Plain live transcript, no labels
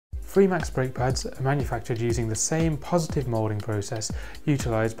Fremax brake pads are manufactured using the same positive moulding process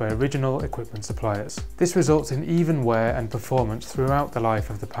utilised by original equipment suppliers. This results in even wear and performance throughout the life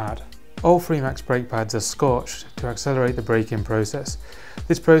of the pad. All Fremax brake pads are scorched to accelerate the braking process.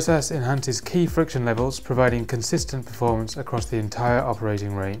 This process enhances key friction levels, providing consistent performance across the entire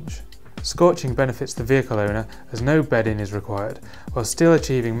operating range. Scorching benefits the vehicle owner as no bedding is required, while still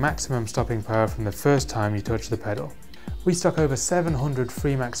achieving maximum stopping power from the first time you touch the pedal. We stock over 700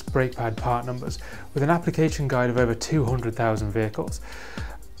 Fremax brake pad part numbers with an application guide of over 200,000 vehicles.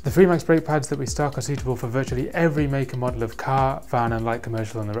 The Fremax brake pads that we stock are suitable for virtually every make and model of car, van and light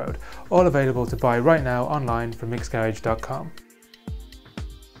commercial on the road, all available to buy right now online from MicksGarage.com.